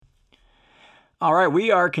All right, we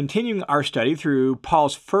are continuing our study through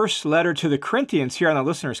Paul's first letter to the Corinthians here on the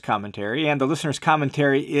Listener's Commentary. And the Listener's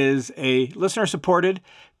Commentary is a listener-supported,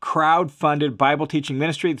 crowd-funded Bible teaching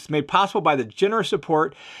ministry that's made possible by the generous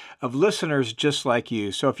support of listeners just like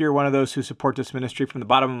you. So if you're one of those who support this ministry from the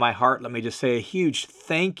bottom of my heart, let me just say a huge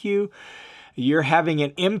thank you. You're having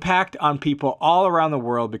an impact on people all around the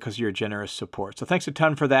world because of your generous support. So thanks a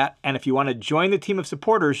ton for that. And if you want to join the team of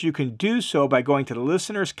supporters, you can do so by going to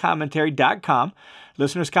listenerscommentary.com.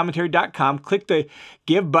 Listenerscommentary.com. Click the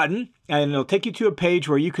Give button, and it'll take you to a page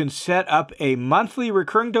where you can set up a monthly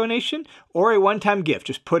recurring donation or a one-time gift.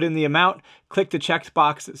 Just put in the amount, click the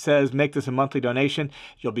checkbox that says make this a monthly donation.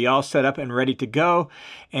 You'll be all set up and ready to go.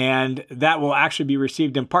 And that will actually be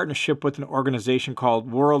received in partnership with an organization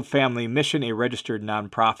called World Family Mission, a registered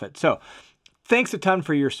nonprofit. So thanks a ton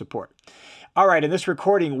for your support. All right, in this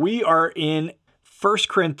recording, we are in 1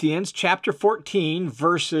 Corinthians chapter 14,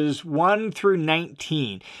 verses 1 through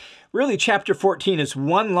 19. Really, chapter 14 is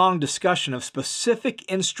one long discussion of specific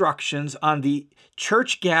instructions on the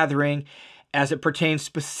church gathering as it pertains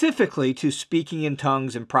specifically to speaking in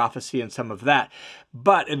tongues and prophecy and some of that.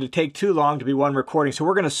 But it would take too long to be one recording, so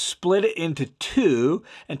we're going to split it into two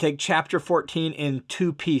and take chapter 14 in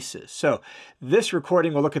two pieces. So this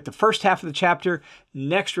recording will look at the first half of the chapter.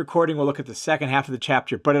 Next recording will look at the second half of the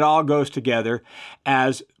chapter, but it all goes together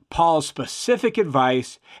as Paul's specific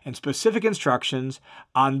advice and specific instructions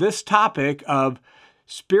on this topic of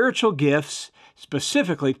spiritual gifts,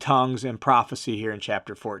 specifically tongues and prophecy here in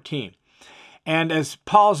chapter 14. And as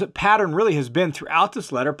Paul's pattern really has been throughout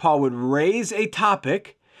this letter, Paul would raise a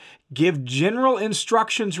topic, give general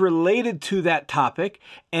instructions related to that topic,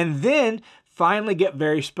 and then finally get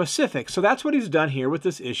very specific. So that's what he's done here with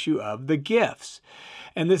this issue of the gifts.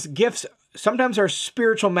 And this gifts sometimes are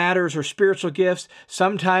spiritual matters or spiritual gifts.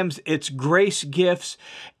 Sometimes it's grace gifts.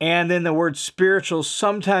 And then the word spiritual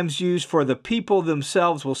sometimes used for the people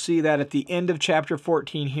themselves. We'll see that at the end of chapter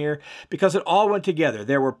 14 here because it all went together.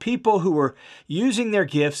 There were people who were using their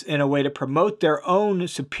gifts in a way to promote their own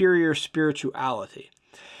superior spirituality.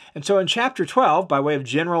 And so in chapter 12, by way of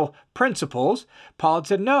general principles, Paul had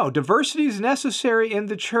said, no, diversity is necessary in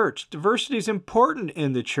the church. Diversity is important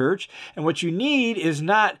in the church. And what you need is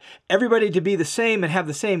not everybody to be the same and have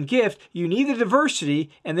the same gift. You need the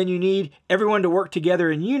diversity, and then you need everyone to work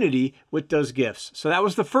together in unity with those gifts. So that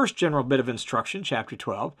was the first general bit of instruction, chapter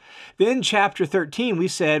 12. Then chapter 13, we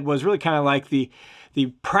said, was really kind of like the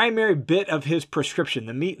primary bit of his prescription,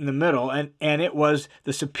 the meat in the middle, and it was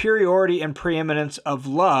the superiority and preeminence of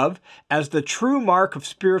love as the true mark of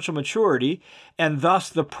spiritual maturity, and thus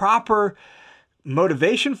the proper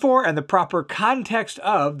motivation for and the proper context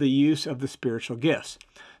of the use of the spiritual gifts.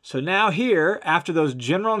 So now here, after those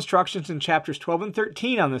general instructions in chapters 12 and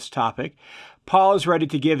 13 on this topic, Paul is ready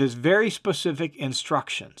to give his very specific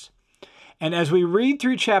instructions. And as we read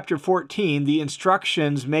through chapter 14, the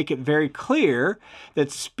instructions make it very clear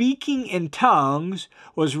that speaking in tongues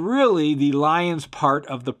was really the lion's part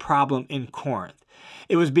of the problem in Corinth.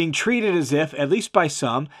 It was being treated as if, at least by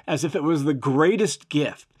some, as if it was the greatest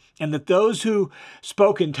gift, and that those who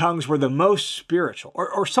spoke in tongues were the most spiritual,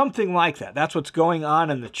 or something like that. That's what's going on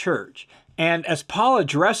in the church. And as Paul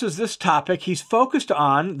addresses this topic, he's focused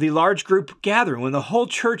on the large group gathering, when the whole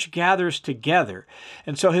church gathers together.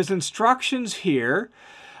 And so his instructions here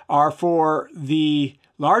are for the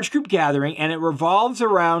large group gathering, and it revolves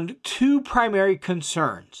around two primary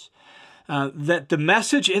concerns. That the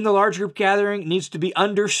message in the large group gathering needs to be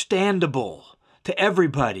understandable to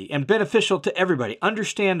everybody and beneficial to everybody,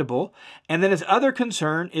 understandable. And then his other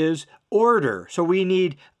concern is order. So we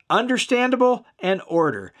need understandable and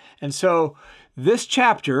order. And so this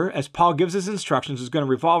chapter, as Paul gives his instructions, is going to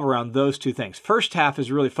revolve around those two things. First half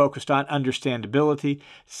is really focused on understandability.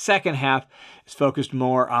 Second half is focused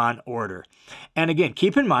more on order. And again,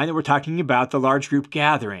 keep in mind that we're talking about the large group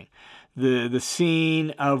gathering, the scene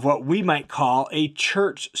of what we might call a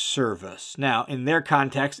church service. Now, in their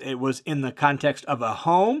context, it was in the context of a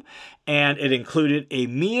home, and it included a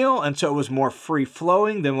meal, and so it was more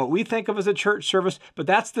free-flowing than what we think of as a church service, but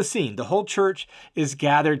that's the scene. The whole church is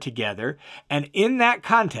gathered together, and in that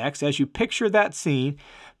context, as you picture that scene,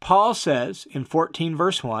 Paul says in 14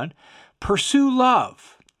 verse 1, pursue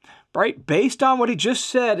love. Right? Based on what he just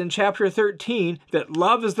said in chapter 13, that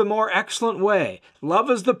love is the more excellent way. Love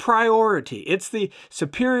is the priority. It's the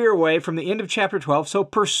superior way from the end of chapter 12. So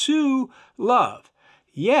pursue love.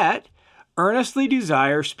 Yet, earnestly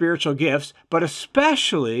desire spiritual gifts, but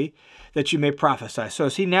especially that you may prophesy. So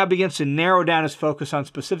as he now begins to narrow down his focus on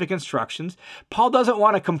specific instructions, Paul doesn't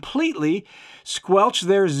want to completely squelch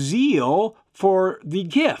their zeal for the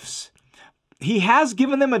gifts. He has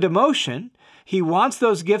given them a demotion. He wants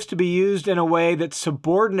those gifts to be used in a way that's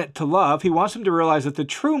subordinate to love. He wants them to realize that the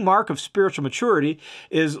true mark of spiritual maturity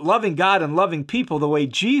is loving God and loving people the way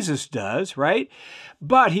Jesus does, right?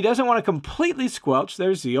 But he doesn't want to completely squelch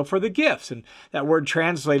their zeal for the gifts. And that word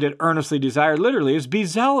translated earnestly desire literally is be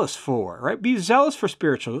zealous for, right? Be zealous for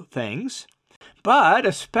spiritual things, but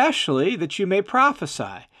especially that you may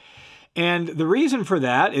prophesy. And the reason for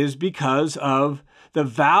that is because of the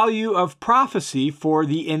value of prophecy for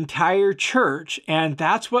the entire church, and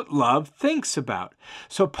that's what love thinks about.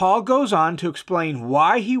 So Paul goes on to explain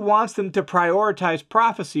why he wants them to prioritize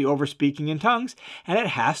prophecy over speaking in tongues, and it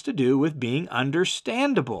has to do with being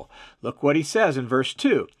understandable. Look what he says in verse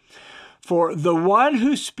 2. For the one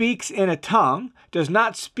who speaks in a tongue does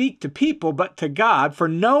not speak to people but to God, for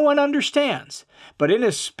no one understands, but in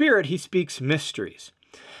his spirit he speaks mysteries.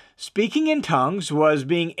 Speaking in tongues was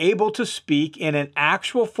being able to speak in an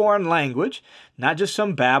actual foreign language, not just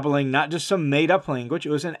some babbling, not just some made-up language.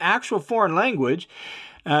 It was an actual foreign language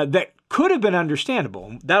that could have been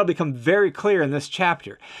understandable. That'll become very clear in this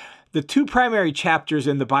chapter. The two primary chapters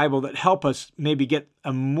in the Bible that help us maybe get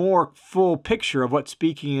a more full picture of what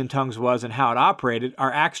speaking in tongues was and how it operated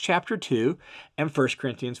are Acts chapter 2 and 1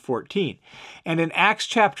 Corinthians 14. And in Acts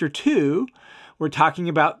chapter 2, we're talking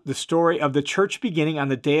about the story of the church beginning on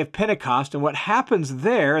the day of Pentecost. And what happens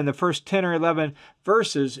there in the first 10 or 11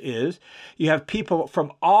 verses is you have people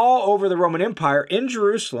from all over the Roman Empire in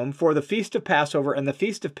Jerusalem for the Feast of Passover and the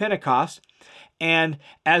Feast of Pentecost. And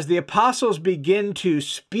as the apostles begin to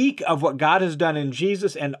speak of what God has done in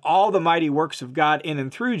Jesus and all the mighty works of God in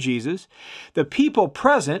and through Jesus, the people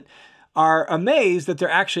present are amazed that they're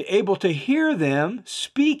actually able to hear them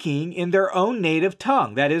speaking in their own native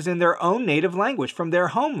tongue, that is, in their own native language from their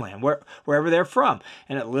homeland, wherever they're from.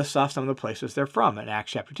 And it lists off some of the places they're from in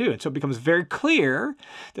Acts chapter 2. And so it becomes very clear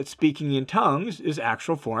that speaking in tongues is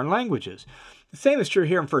actual foreign languages. The same is true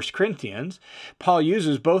here in 1 Corinthians. Paul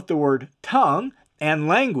uses both the word tongue and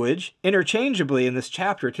language interchangeably in this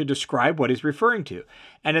chapter to describe what he's referring to.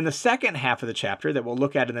 And in the second half of the chapter that we'll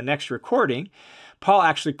look at in the next recording, Paul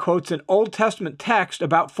actually quotes an Old Testament text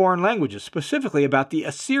about foreign languages, specifically about the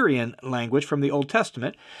Assyrian language from the Old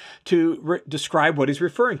Testament, to describe what he's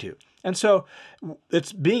referring to. And so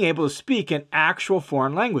it's being able to speak in actual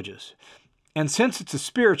foreign languages. And since it's a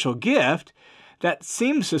spiritual gift, that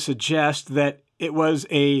seems to suggest that it was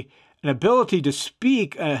an ability to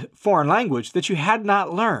speak a foreign language that you had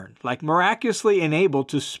not learned, like miraculously enabled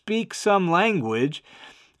to speak some language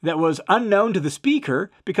that was unknown to the speaker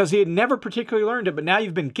because he had never particularly learned it, but now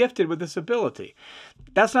you've been gifted with this ability.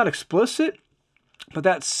 That's not explicit, but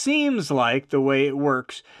that seems like the way it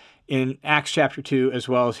works in Acts chapter 2 as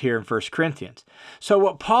well as here in 1 Corinthians. So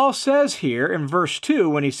what Paul says here in verse 2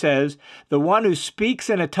 when he says, the one who speaks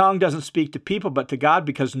in a tongue doesn't speak to people but to God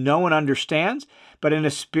because no one understands, but in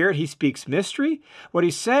a spirit he speaks mystery. What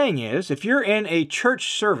he's saying is, if you're in a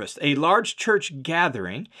church service, a large church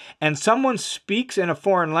gathering, and someone speaks in a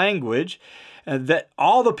foreign language that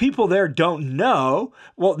all the people there don't know,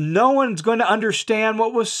 well, no one's going to understand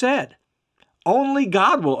what was said. Only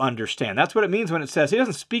God will understand. That's what it means when it says he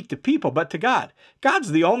doesn't speak to people, but to God.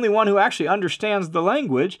 God's the only one who actually understands the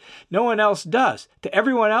language. No one else does. To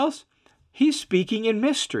everyone else, he's speaking in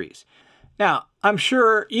mysteries. Now, I'm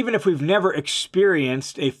sure even if we've never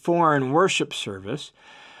experienced a foreign worship service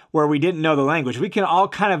where we didn't know the language, we can all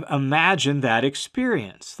kind of imagine that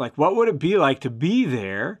experience. Like, what would it be like to be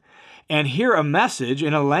there and hear a message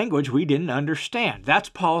in a language we didn't understand? That's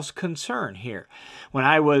Paul's concern here. When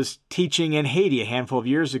I was teaching in Haiti a handful of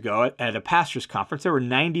years ago at a pastor's conference, there were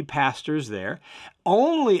 90 pastors there.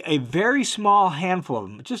 Only a very small handful of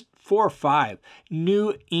them, just 4 or 5,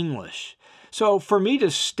 knew English. So for me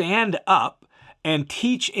to stand up and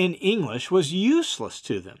teach in English was useless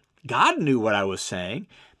to them. God knew what I was saying,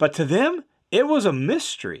 but to them, it was a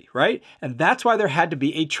mystery, right? And that's why there had to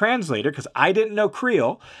be a translator, because I didn't know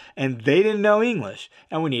Creole and they didn't know English,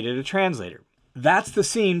 and we needed a translator. That's the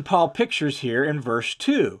scene Paul pictures here in verse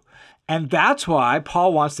 2. And that's why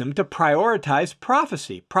Paul wants them to prioritize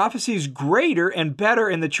prophecy. Prophecy is greater and better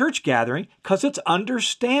in the church gathering because it's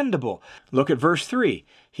understandable. Look at verse 3.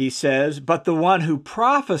 He says, but the one who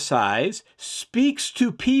prophesies speaks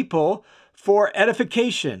to people for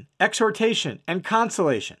edification, exhortation, and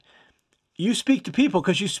consolation. You speak to people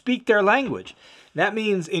because you speak their language. That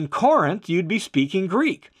means in Corinth, you'd be speaking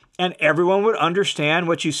Greek. And everyone would understand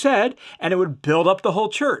what you said, and it would build up the whole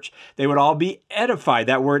church. They would all be edified.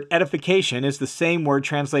 That word edification is the same word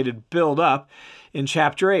translated build up in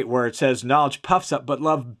chapter 8, where it says knowledge puffs up, but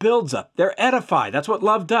love builds up. They're edified. That's what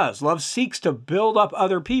love does. Love seeks to build up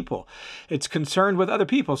other people. It's concerned with other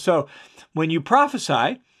people. So when you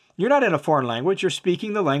prophesy, You're not in a foreign language. You're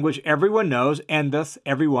speaking the language everyone knows, and thus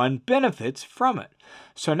everyone benefits from it.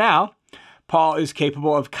 So now, Paul is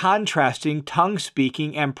capable of contrasting tongue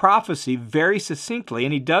speaking and prophecy very succinctly,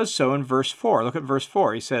 and he does so in verse 4. Look at verse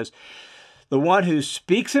 4. He says, "The one who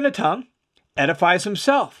speaks in a tongue edifies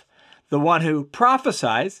himself. The one who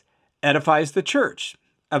prophesies edifies the church."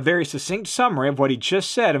 A very succinct summary of what he just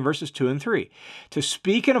said in verses 2 and 3. To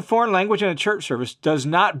speak in a foreign language in a church service does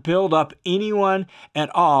not build up anyone at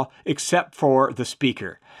all except for the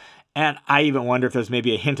speaker. And I even wonder if there's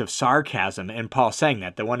maybe a hint of sarcasm in Paul saying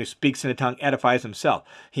that. The one who speaks in a tongue edifies himself.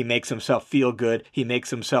 He makes himself feel good. He makes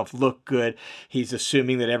himself look good. He's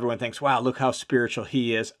assuming that everyone thinks, wow, look how spiritual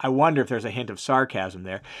he is. I wonder if there's a hint of sarcasm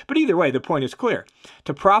there. But either way, the point is clear.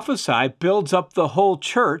 To prophesy builds up the whole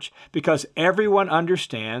church because everyone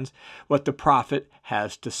understands what the prophet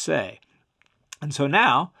has to say. And so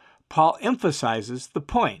now, Paul emphasizes the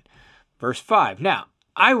point. Verse 5, "Now,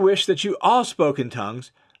 I wish that you all spoke in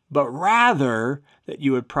tongues, but rather that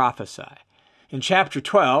you would prophesy." In chapter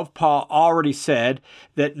 12, Paul already said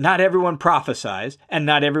that not everyone prophesies and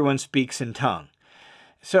not everyone speaks in tongue.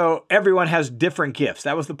 So everyone has different gifts.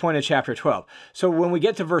 That was the point of chapter 12. So when we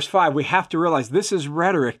get to verse 5, we have to realize this is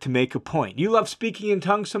rhetoric to make a point. You love speaking in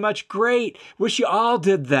tongues so much? Great. Wish you all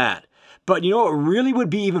did that. But you know what really would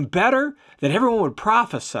be even better? That everyone would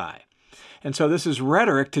prophesy. And so this is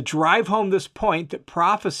rhetoric to drive home this point that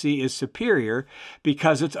prophecy is superior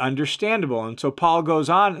because it's understandable. And so Paul goes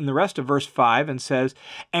on in the rest of verse 5 and says,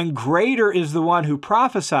 "And greater is the one who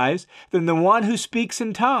prophesies than the one who speaks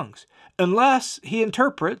in tongues, unless he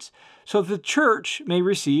interprets, so that the church may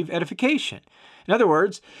receive edification." In other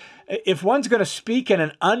words, if one's going to speak in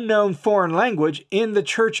an unknown foreign language in the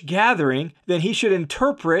church gathering, then he should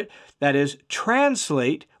interpret, that is,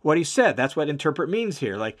 translate what he said. That's what interpret means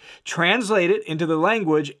here. Like, translate it into the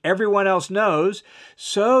language everyone else knows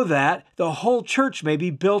so that the whole church may be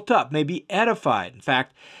built up, may be edified. In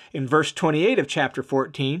fact, in verse 28 of chapter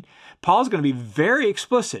 14, Paul's going to be very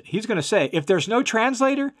explicit. He's going to say, if there's no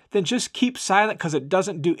translator, then just keep silent because it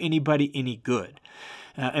doesn't do anybody any good.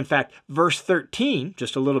 In fact, verse 13,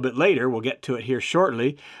 just a little bit later, we'll get to it here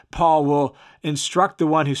shortly, Paul will instruct the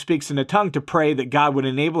one who speaks in a tongue to pray that God would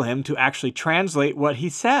enable him to actually translate what he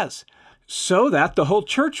says so that the whole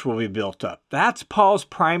church will be built up. That's Paul's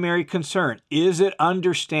primary concern. Is it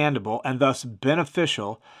understandable and thus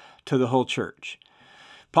beneficial to the whole church?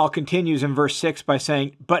 Paul continues in verse 6 by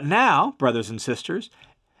saying, "But now, brothers and sisters,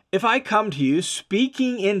 if I come to you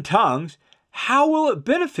speaking in tongues, how will it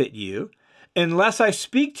benefit you unless I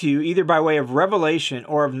speak to you either by way of revelation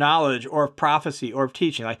or of knowledge or of prophecy or of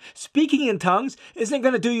teaching?" Like, speaking in tongues isn't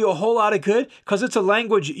going to do you a whole lot of good because it's a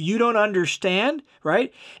language you don't understand,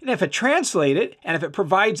 right? And if it translates it and if it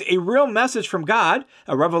provides a real message from God,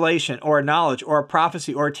 a revelation or a knowledge or a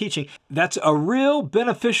prophecy or a teaching, that's a real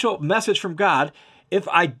beneficial message from God. If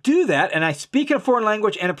I do that and I speak in a foreign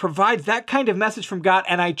language and it provides that kind of message from God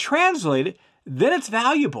and I translate it, then it's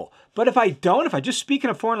valuable. But if I don't, if I just speak in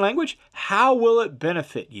a foreign language, how will it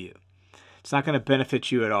benefit you? It's not going to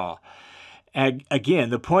benefit you at all. And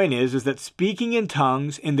again, the point is that speaking in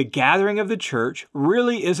tongues in the gathering of the church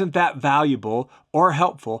really isn't that valuable or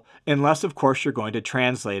helpful unless, of course, you're going to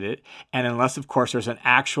translate it and unless, of course, there's an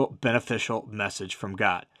actual beneficial message from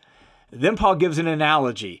God. Then Paul gives an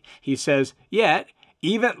analogy. He says, "Yet,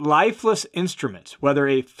 even lifeless instruments, whether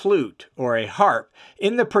a flute or a harp,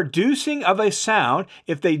 in the producing of a sound,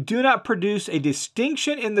 if they do not produce a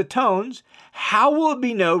distinction in the tones, how will it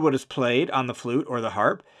be known what is played on the flute or the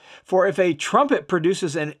harp? For if a trumpet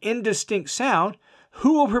produces an indistinct sound,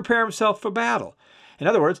 who will prepare himself for battle?" In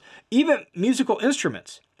other words, even musical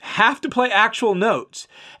instruments have to play actual notes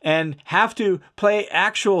and have to play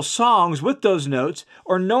actual songs with those notes,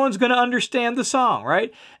 or no one's going to understand the song,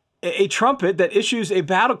 right? A trumpet that issues a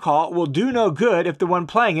battle call will do no good if the one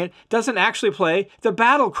playing it doesn't actually play the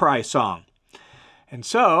battle cry song. And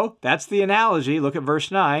so, that's the analogy. Look at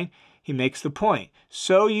verse 9. He makes the point.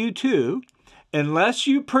 "So you too, unless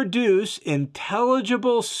you produce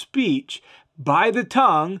intelligible speech by the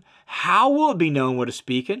tongue, how will it be known what is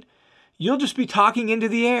speaking? You'll just be talking into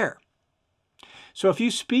the air." So if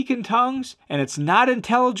you speak in tongues and it's not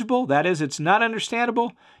intelligible, that is, it's not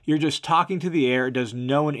understandable, you're just talking to the air. It does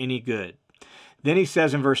no one any good. Then he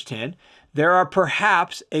says in verse 10, "There are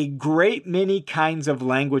perhaps a great many kinds of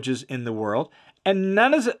languages in the world, and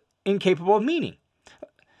none is incapable of meaning."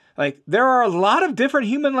 Like, there are a lot of different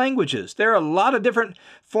human languages. There are a lot of different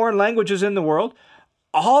foreign languages in the world.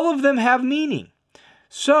 All of them have meaning.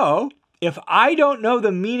 So if I don't know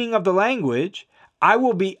the meaning of the language, I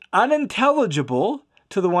will be unintelligible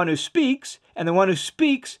to the one who speaks, and the one who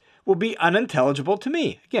speaks will be unintelligible to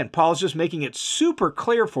me. Again, Paul's just making it super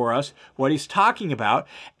clear for us what he's talking about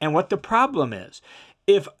and what the problem is.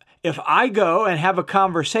 If I go and have a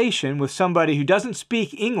conversation with somebody who doesn't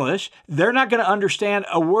speak English, they're not going to understand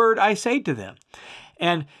a word I say to them.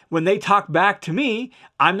 And when they talk back to me,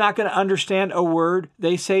 I'm not going to understand a word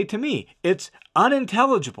they say to me. It's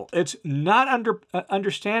unintelligible. It's not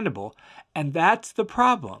understandable. And that's the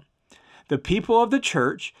problem. The people of the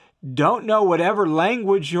church don't know whatever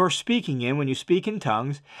language you're speaking in when you speak in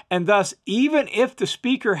tongues, and thus, even if the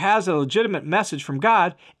speaker has a legitimate message from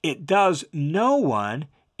God, it does no one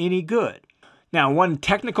any good. Now, one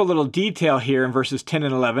technical little detail here in verses 10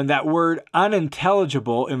 and 11, that word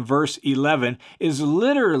unintelligible in verse 11 is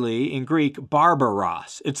literally in Greek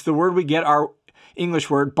barbaros. It's the word we get our English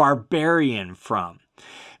word barbarian from.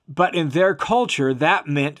 But in their culture, that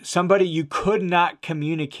meant somebody you could not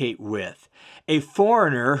communicate with. A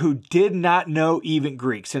foreigner who did not know even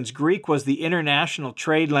Greek. Since Greek was the international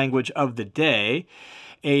trade language of the day,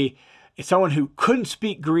 someone who couldn't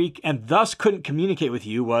speak Greek and thus couldn't communicate with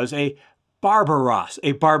you was a barbaros,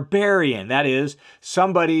 a barbarian. That is,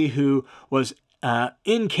 somebody who was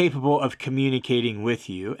incapable of communicating with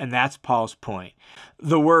you, and that's Paul's point.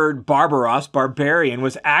 The word barbaros, barbarian,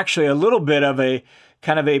 was actually a little bit of a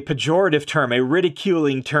kind of a pejorative term, a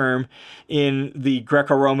ridiculing term in the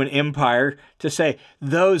Greco-Roman Empire to say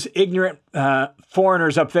those ignorant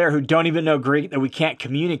foreigners up there who don't even know Greek that we can't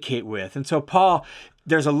communicate with. And so Paul,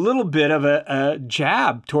 there's a little bit of a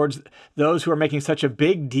jab towards those who are making such a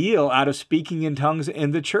big deal out of speaking in tongues in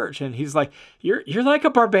the church. And he's like, you're like a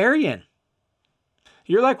barbarian.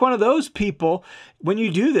 You're like one of those people when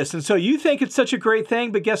you do this. And so you think it's such a great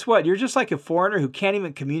thing, but guess what? You're just like a foreigner who can't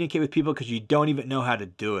even communicate with people because you don't even know how to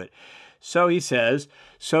do it. So he says,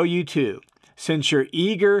 so you too, since you're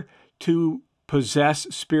eager to possess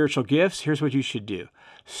spiritual gifts, here's what you should do.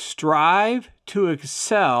 Strive to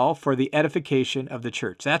excel for the edification of the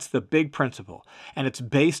church. That's the big principle, and it's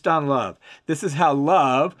based on love. This is how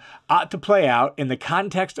love ought to play out in the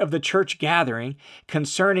context of the church gathering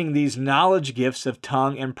concerning these knowledge gifts of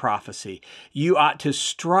tongue and prophecy. You ought to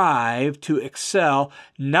strive to excel,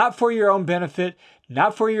 not for your own benefit,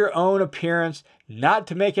 not for your own appearance, not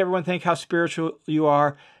to make everyone think how spiritual you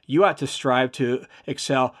are. You ought to strive to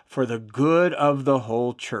excel for the good of the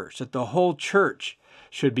whole church, that the whole church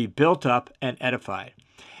should be built up and edified.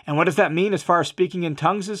 And what does that mean as far as speaking in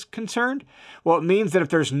tongues is concerned? Well, it means that if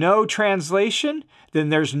there's no translation, then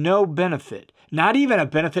there's no benefit. Not even a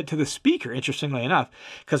benefit to the speaker, interestingly enough.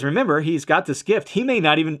 Because remember, he's got this gift. He may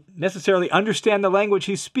not even necessarily understand the language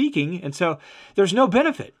he's speaking, and so there's no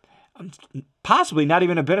benefit. Possibly not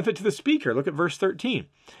even a benefit to the speaker. Look at verse 13.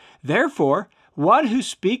 Therefore, one who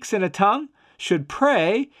speaks in a tongue should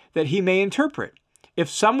pray that he may interpret. If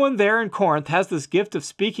someone there in Corinth has this gift of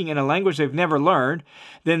speaking in a language they've never learned,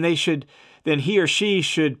 then he or she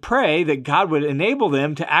should pray that God would enable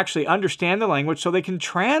them to actually understand the language so they can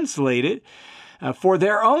translate it for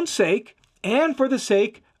their own sake and for the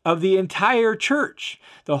sake of the entire church,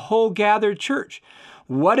 the whole gathered church.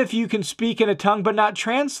 What if you can speak in a tongue but not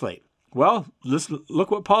translate? Well,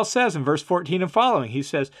 look what Paul says in verse 14 and following. He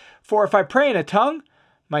says, "For if I pray in a tongue,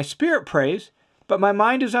 my spirit prays, but my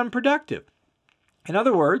mind is unproductive." In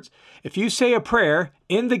other words, if you say a prayer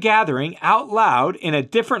in the gathering out loud in a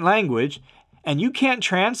different language and you can't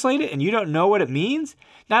translate it and you don't know what it means,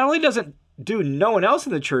 not only does it do no one else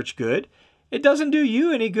in the church good, it doesn't do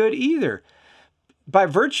you any good either. By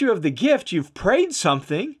virtue of the gift, you've prayed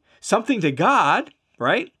something to God,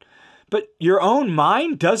 right? But your own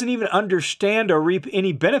mind doesn't even understand or reap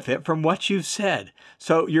any benefit from what you've said.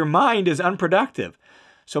 So your mind is unproductive.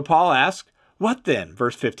 So Paul asks, what then?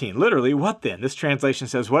 Verse 15, literally, what then? This translation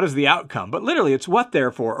says, what is the outcome? But literally, it's what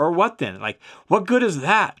therefore, or what then? Like, what good is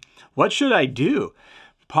that? What should I do?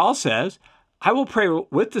 Paul says, I will pray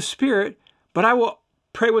with the Spirit, but I will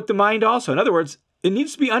pray with the mind also. In other words, it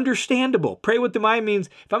needs to be understandable. Pray with the mind means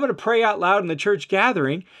if I'm going to pray out loud in the church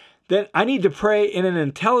gathering, then I need to pray in an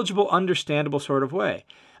intelligible, understandable sort of way.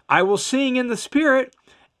 I will sing in the Spirit,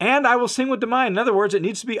 and I will sing with the mind. In other words, it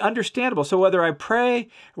needs to be understandable. So whether I pray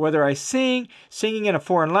or whether I singing in a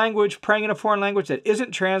foreign language, praying in a foreign language that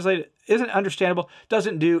isn't translated, isn't understandable,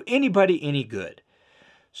 doesn't do anybody any good.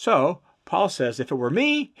 So Paul says, if it were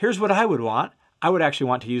me, here's what I would want. I would actually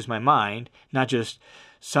want to use my mind, not just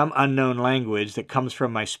some unknown language that comes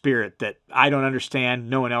from my spirit that I don't understand,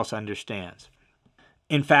 no one else understands.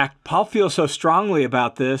 In fact, Paul feels so strongly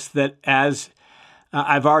about this that as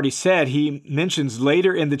I've already said, he mentions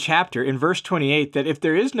later in the chapter, in verse 28, that if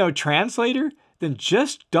there is no translator, then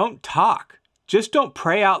just don't talk. Just don't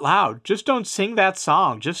pray out loud. Just don't sing that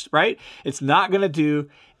song. Right? It's not going to do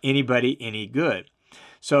anybody any good.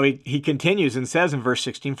 So he continues and says in verse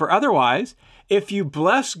 16, "For otherwise, if you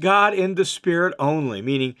bless God in the Spirit only,"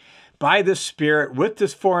 meaning by the Spirit with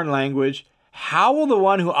this foreign language, "how will the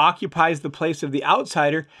one who occupies the place of the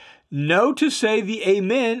outsider know to say the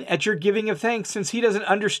amen at your giving of thanks, since he doesn't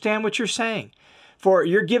understand what you're saying? For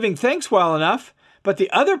you're giving thanks well enough, but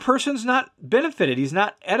the other person's not benefited. He's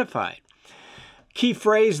not edified." Key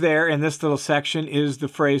phrase there in this little section is the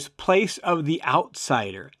phrase "place of the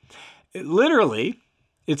outsider." Literally,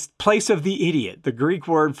 it's place of the idiot. The Greek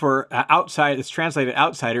word for outside, it's translated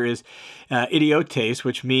outsider, is idiotes,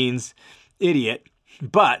 which means idiot,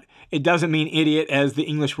 but it doesn't mean idiot as the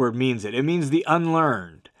English word means it. It means the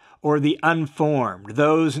unlearned or the unformed,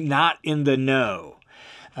 those not in the know.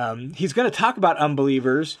 He's going to talk about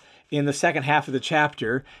unbelievers in the second half of the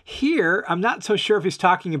chapter. Here, I'm not so sure if he's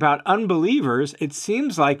talking about unbelievers. It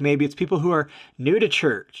seems like maybe it's people who are new to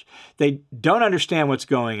church. They don't understand what's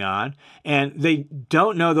going on, and they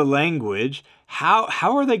don't know the language.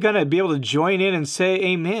 How are they going to be able to join in and say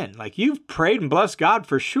amen? Like, you've prayed and blessed God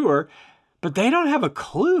for sure, but they don't have a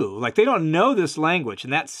clue. Like, they don't know this language,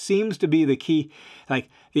 and that seems to be the key. Like,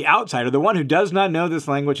 the outsider, the one who does not know this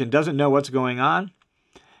language and doesn't know what's going on,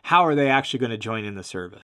 how are they actually going to join in the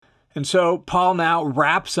service? And so Paul now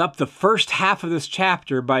wraps up the first half of this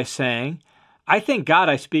chapter by saying, "I thank God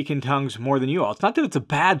I speak in tongues more than you all." It's not that it's a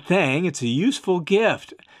bad thing. It's a useful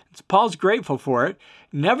gift. Paul's grateful for it.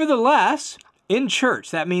 Nevertheless, in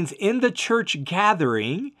church, that means in the church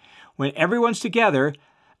gathering, when everyone's together,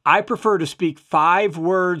 I prefer to speak 5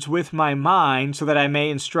 words with my mind so that I may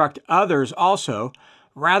instruct others also,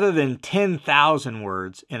 rather than 10,000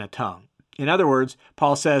 words in a tongue. In other words,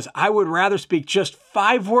 Paul says, I would rather speak just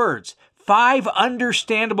 5 words, 5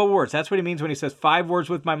 understandable words. That's what he means when he says 5 words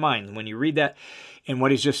with my mind. When you read that in what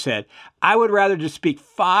he's just said, I would rather just speak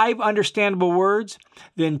 5 understandable words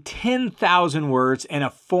than 10,000 words in a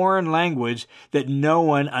foreign language that no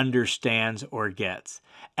one understands or gets.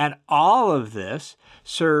 And all of this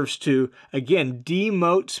serves to, again,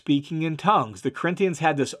 demote speaking in tongues. The Corinthians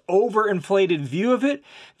had this overinflated view of it.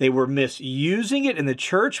 They were misusing it in the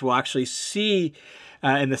church. We'll actually see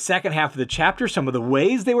in the second half of the chapter some of the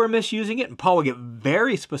ways they were misusing it. And Paul will get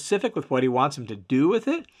very specific with what he wants them to do with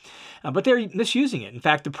it. But they're misusing it. In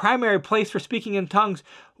fact, the primary place for speaking in tongues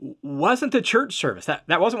wasn't the church service.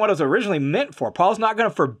 That wasn't what it was originally meant for. Paul's not going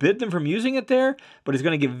to forbid them from using it there, but he's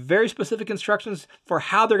going to give very specific instructions for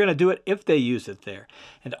how they're going to do it if they use it there.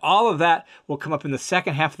 And all of that will come up in the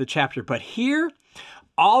second half of the chapter. But here,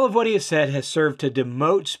 all of what he has said has served to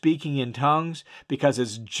demote speaking in tongues because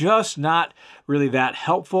it's just not really that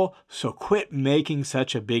helpful. So quit making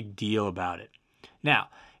such a big deal about it. Now,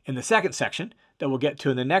 in the second section that we'll get to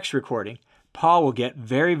in the next recording, Paul will get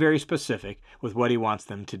very, very specific with what he wants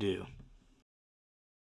them to do.